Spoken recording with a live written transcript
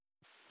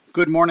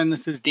Good morning.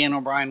 This is Dan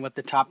O'Brien with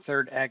the Top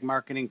Third Ag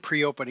Marketing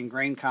pre-opening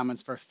grain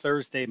comments for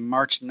Thursday,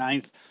 March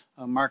 9th.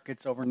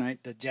 Markets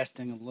overnight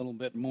digesting a little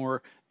bit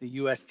more the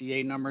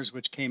USDA numbers,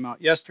 which came out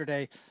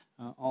yesterday.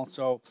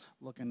 Also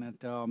looking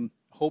at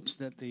hopes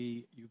that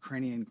the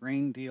Ukrainian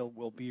grain deal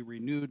will be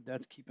renewed.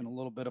 That's keeping a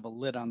little bit of a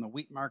lid on the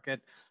wheat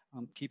market,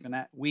 keeping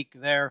that weak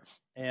there.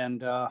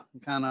 And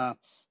kind of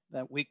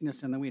that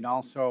weakness in the wheat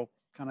also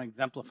kind of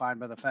exemplified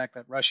by the fact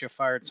that Russia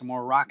fired some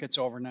more rockets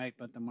overnight,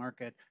 but the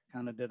market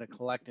kind of did a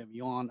collective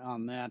yawn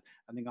on that.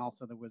 I think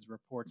also there was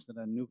reports that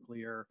a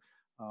nuclear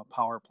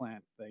power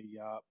plant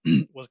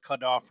was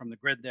cut off from the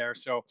grid there.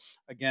 So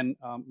again,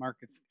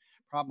 markets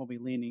probably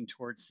leaning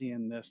towards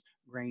seeing this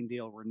grain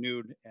deal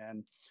renewed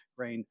and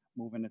grain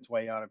moving its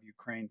way out of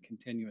Ukraine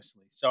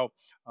continuously. So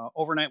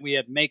overnight we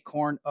had May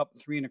corn up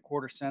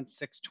 3.25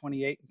 cents,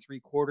 6.28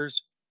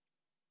 3/4.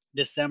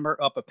 December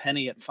up a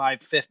penny at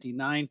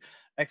 5.59.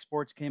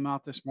 Exports came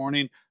out this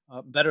morning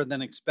better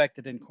than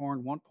expected in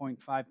corn,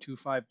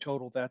 1.525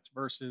 total. That's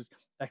versus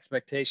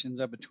expectations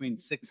of between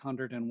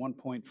 600 and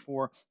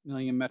 1.4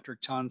 million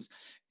metric tons.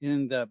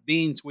 In the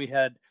beans, we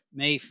had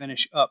May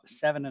finish up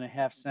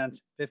 7.5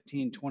 cents,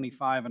 15.25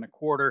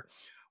 1/4.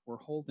 We're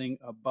holding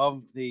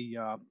above the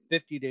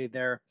 50-day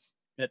there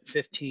at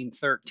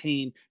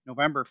 15.13.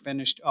 November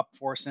finished up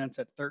 4 cents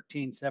at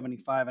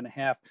 13.75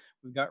 1/2.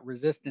 We've got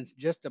resistance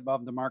just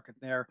above the market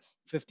there.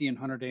 50 and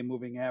 100-day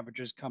moving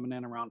averages coming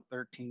in around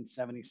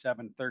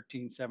 13.77,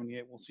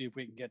 13.78. We'll see if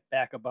we can get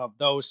back above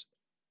those.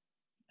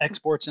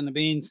 Exports in the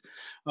beans,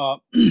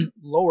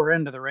 lower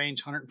end of the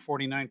range,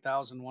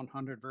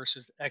 149,100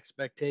 versus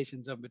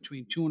expectations of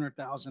between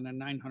 200,000 and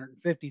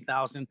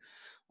 950,000.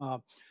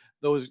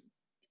 Those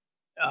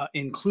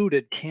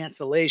included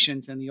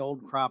cancellations in the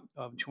old crop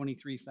of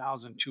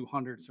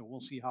 23,200. So we'll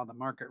see how the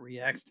market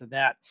reacts to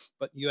that.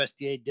 But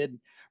USDA did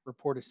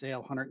report a sale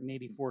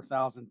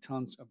 184,000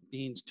 tons of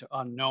beans to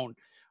unknown.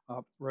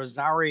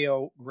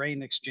 Rosario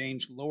Grain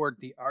Exchange lowered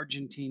the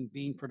Argentine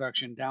bean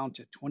production down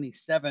to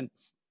 27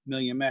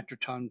 million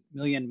metric tons.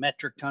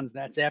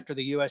 That's after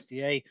the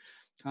USDA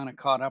kind of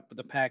caught up with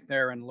the pack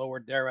there and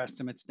lowered their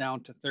estimates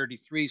down to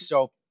 33.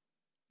 So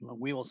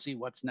we will see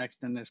what's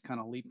next in this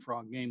kind of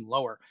leapfrog game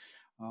lower.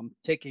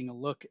 Taking a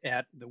look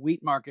at the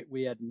wheat market,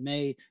 we had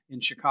May in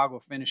Chicago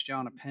finished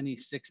down a penny,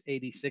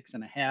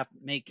 686.5.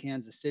 May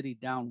Kansas City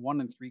down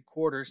 1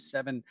 3/4,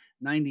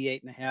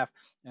 798.5.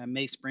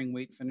 May spring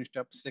wheat finished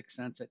up 6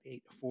 cents at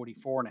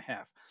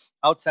 844.5.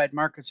 Outside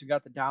markets, we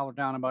got the dollar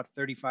down about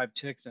 35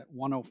 ticks at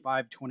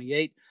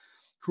 105.28.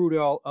 Crude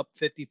oil up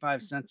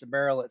 55 cents a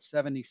barrel at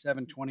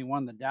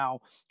 77.21. The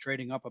Dow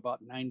trading up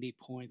about 90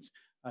 points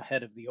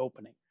ahead of the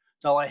opening.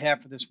 That's all I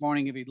have for this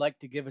morning. If you'd like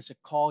to give us a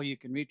call, you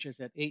can reach us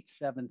at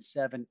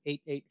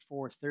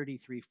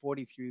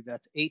 877-884-3343.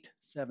 That's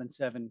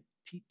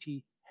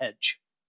 877-TT-HEDGE.